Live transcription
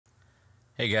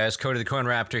Hey guys, Cody the Coin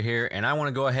Raptor here, and I want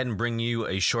to go ahead and bring you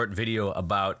a short video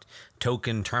about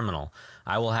Token Terminal.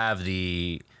 I will have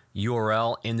the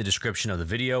URL in the description of the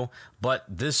video, but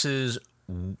this is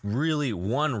really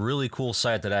one really cool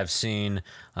site that I've seen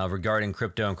regarding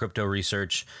crypto and crypto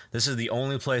research. This is the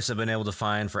only place I've been able to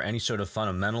find for any sort of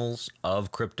fundamentals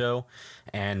of crypto,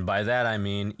 and by that I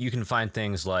mean you can find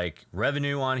things like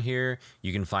revenue on here,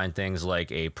 you can find things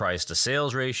like a price to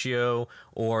sales ratio,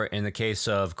 or in the case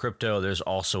of crypto there's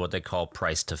also what they call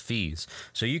price to fees.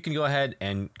 So you can go ahead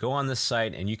and go on this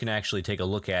site and you can actually take a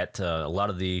look at a lot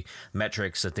of the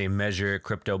metrics that they measure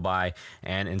crypto by,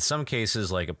 and in some cases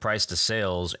like a price to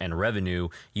sales and revenue,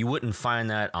 you wouldn't find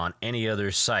that on any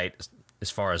other site as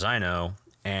far as I know,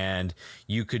 and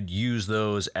you could use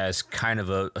those as kind of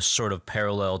a sort of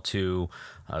parallel to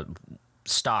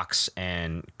stocks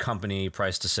and company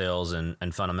price to sales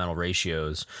and fundamental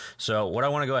ratios. So what I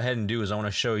want to go ahead and do is I want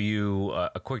to show you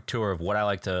a quick tour of what I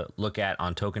like to look at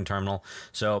on Token Terminal.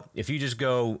 So if you just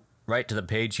go right to the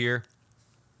page here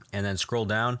and then scroll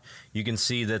down, you can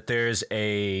see that there's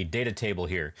a data table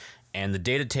here. And the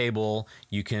data table,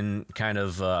 you can kind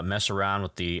of mess around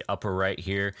with the upper right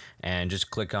here and just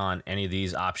click on any of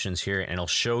these options here, and it'll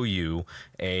show you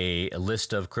a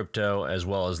list of crypto as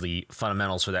well as the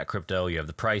fundamentals for that crypto. You have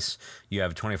the price, you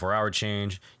have 24-hour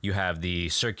change, you have the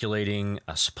circulating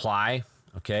supply,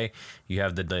 okay? You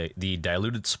have the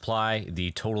diluted supply,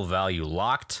 the total value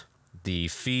locked, the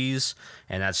fees,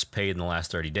 and that's paid in the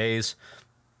last 30 days,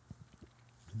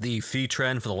 the fee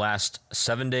trend for the last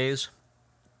 7 days,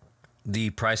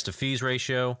 the price to fees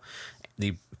ratio,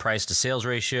 the price to sales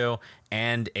ratio,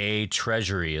 and a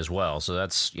treasury as well. So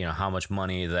that's, you know, how much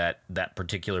money that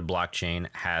particular blockchain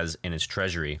has in its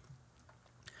treasury.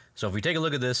 So if we take a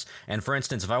look at this, and for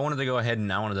instance, if I wanted to go ahead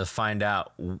and I wanted to find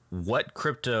out what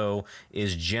crypto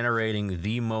is generating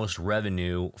the most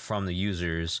revenue from the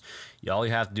users, all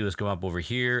you have to do is go up over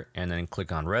here and then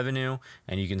click on revenue,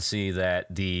 and you can see that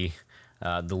the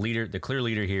clear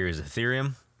leader here is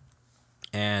Ethereum.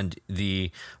 And the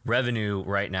revenue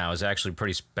right now is actually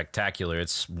pretty spectacular.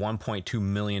 It's $1.2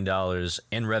 million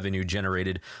in revenue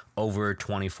generated over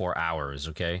 24 hours,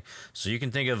 okay? So you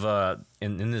can think of,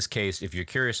 in this case, if you're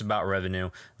curious about revenue,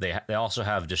 they also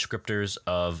have descriptors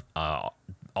of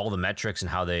all the metrics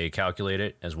and how they calculate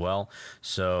it as well.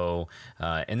 So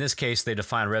in this case, they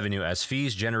define revenue as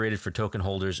fees generated for token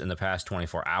holders in the past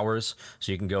 24 hours.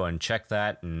 So you can go and check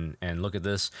that and look at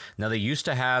this. Now, they used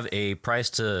to have a price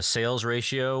to sales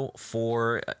ratio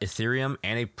for Ethereum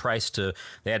and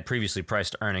they had previously price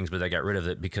to earnings, but they got rid of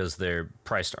it because their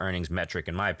price to earnings metric,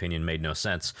 in my opinion, made no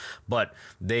sense. But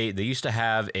they used to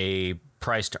have a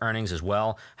price to earnings as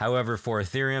well. However, for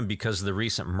Ethereum, because of the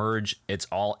recent merge, it's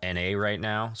all NA right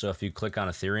now. So if you click on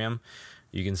Ethereum,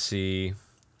 you can see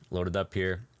loaded up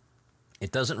here.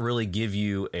 It doesn't really give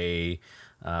you a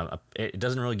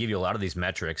lot of these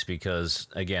metrics because,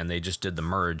 again, they just did the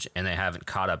merge and they haven't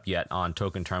caught up yet on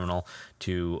Token Terminal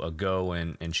to go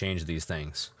and change these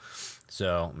things.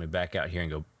 So let me back out here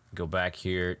and go back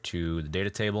here to the data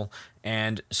table.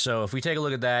 And so if we take a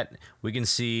look at that, we can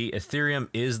see Ethereum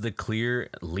is the clear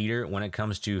leader when it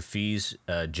comes to fees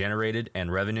generated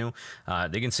and revenue.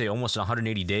 They can say almost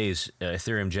 180 days,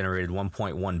 Ethereum generated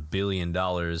 $1.1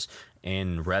 billion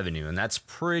in revenue. And that's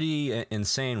pretty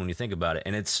insane when you think about it.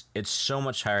 And it's so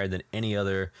much higher than any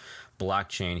other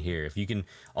blockchain here. If you can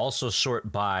also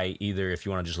sort by either if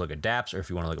you want to just look at Dapps or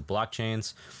if you want to look at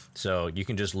blockchains. So you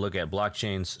can just look at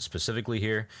blockchains specifically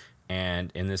here,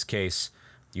 and in this case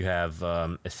you have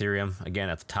Ethereum again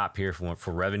at the top here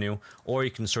for revenue, or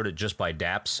you can sort it just by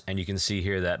Dapps, and you can see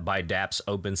here that by Dapps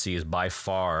OpenSea is by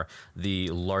far the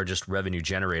largest revenue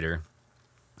generator.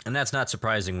 And that's not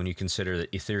surprising when you consider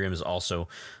that Ethereum is also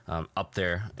up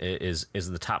there, is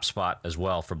the top spot as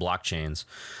well for blockchains.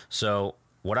 So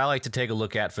what I like to take a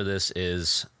look at for this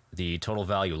is the total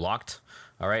value locked.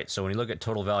 All right, so when you look at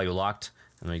total value locked,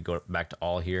 let me go back to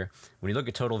all here. When you look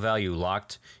at total value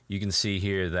locked, you can see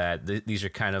here that these are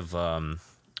kind of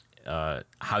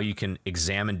how you can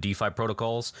examine DeFi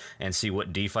protocols and see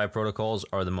what DeFi protocols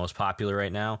are the most popular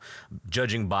right now,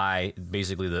 judging by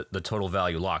basically the total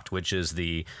value locked, which is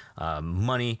the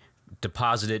money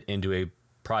deposited into a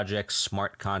project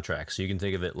smart contract. So you can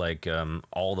think of it like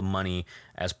all the money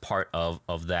as part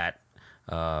of that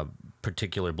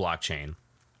particular blockchain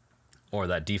or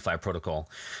that DeFi protocol.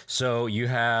 So you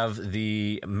have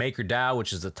the MakerDAO,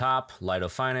 which is the top, Lido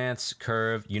Finance,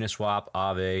 Curve, Uniswap,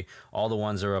 Aave, all the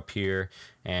ones are up here,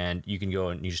 and you can go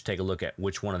and you just take a look at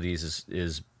which one of these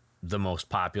is the most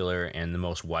popular and the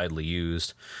most widely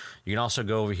used. You can also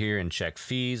go over here and check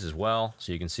fees as well,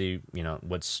 so you can see, you know,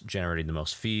 what's generating the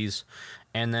most fees,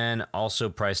 and then also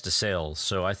price to sales.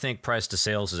 So I think price to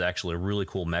sales is actually a really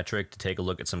cool metric to take a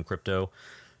look at some crypto.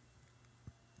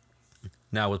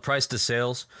 Now with price to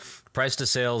sales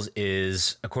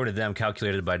is, according to them,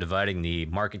 calculated by dividing the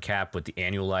market cap with the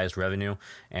annualized revenue,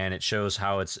 and it shows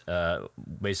how it's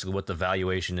basically what the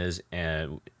valuation is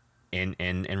in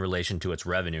relation to its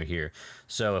revenue here.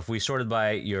 So if we sorted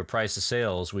by your price to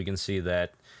sales, we can see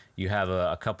that you have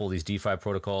a couple of these DeFi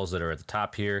protocols that are at the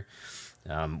top here.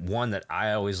 One that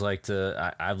I always like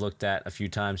to, I've looked at a few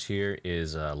times here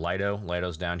is Lido.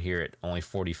 Lido's down here at only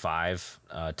 45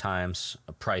 times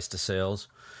price to sales.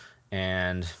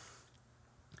 And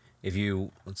if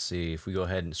you, let's see, if we go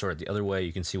ahead and sort it the other way,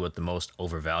 you can see what the most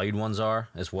overvalued ones are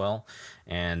as well.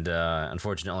 And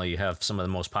unfortunately, you have some of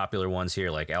the most popular ones here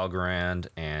like Algorand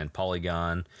and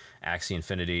Polygon, Axie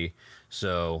Infinity.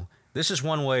 So this is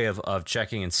one way of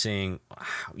checking and seeing,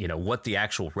 you know, what the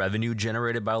actual revenue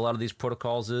generated by a lot of these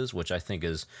protocols is, which I think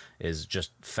is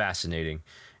just fascinating.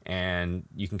 And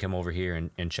you can come over here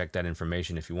and check that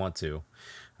information if you want to.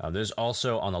 There's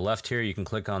also on the left here, you can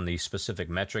click on the specific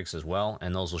metrics as well,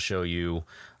 and those will show you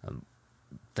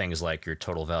things like your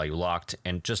total value locked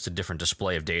and just a different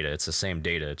display of data. It's the same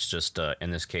data, it's just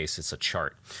in this case it's a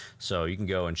chart. So you can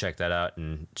go and check that out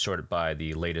and sort it by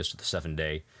the latest of the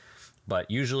 7-day.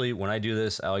 But usually when I do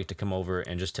this, I like to come over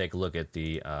and just take a look at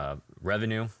the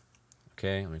revenue.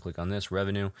 Okay, let me click on this,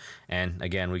 revenue. And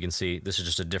again, we can see this is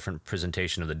just a different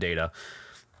presentation of the data.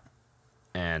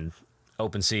 And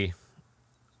OpenSea,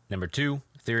 number 2,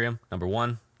 Ethereum, number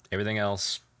 1. Everything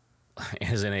else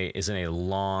is in a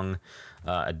long,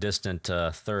 a distant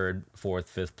 3rd, 4th,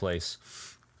 5th place.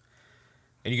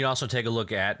 And you can also take a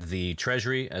look at the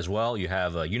treasury as well. You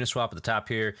have Uniswap at the top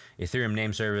here, Ethereum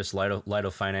name service, Lido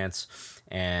Finance,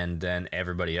 and then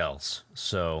everybody else.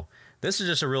 So this is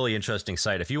just a really interesting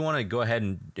site. If you want to go ahead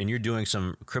and you're doing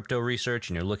some crypto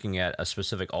research and you're looking at a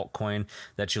specific altcoin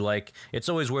that you like, it's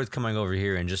always worth coming over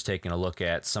here and just taking a look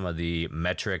at some of the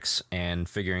metrics and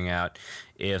figuring out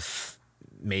if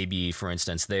maybe, for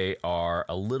instance, they are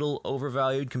a little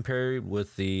overvalued compared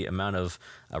with the amount of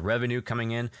revenue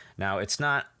coming in. Now, it's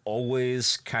not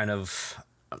always kind of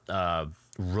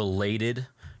related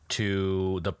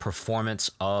to the performance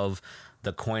of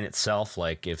the coin itself.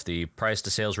 Like if the price to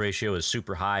sales ratio is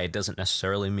super high, it doesn't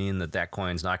necessarily mean that that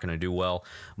coin's not going to do well.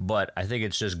 But I think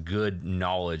it's just good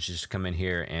knowledge just to come in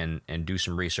here and do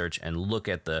some research and look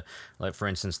at the, like for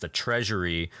instance, the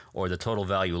treasury or the total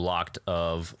value locked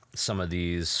of some of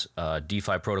these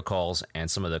DeFi protocols and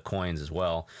some of the coins as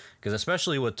well. Because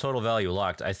especially with total value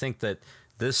locked, I think that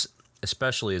this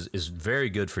especially is very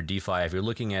good for DeFi. If you're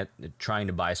looking at trying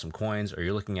to buy some coins or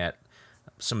you're looking at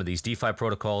some of these DeFi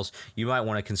protocols, you might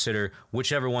want to consider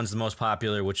whichever one's the most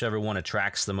popular, whichever one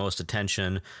attracts the most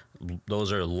attention.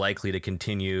 Those are likely to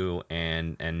continue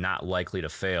and not likely to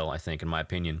fail, I think, in my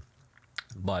opinion.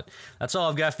 But that's all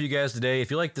I've got for you guys today.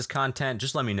 If you like this content,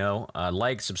 just let me know.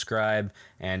 Like, subscribe,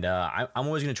 and I'm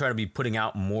always going to try to be putting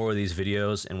out more of these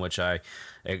videos in which I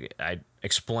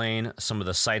explain some of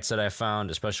the sites that I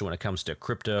found, especially when it comes to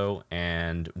crypto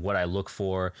and what I look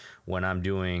for when I'm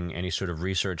doing any sort of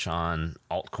research on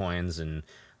altcoins and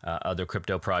other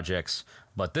crypto projects.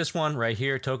 But this one right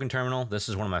here, Token Terminal, this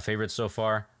is one of my favorites so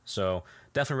far. So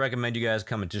definitely recommend you guys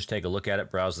come and just take a look at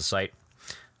it, browse the site.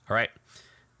 All right.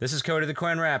 This is Cody the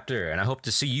Coin Raptor, and I hope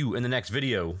to see you in the next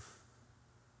video.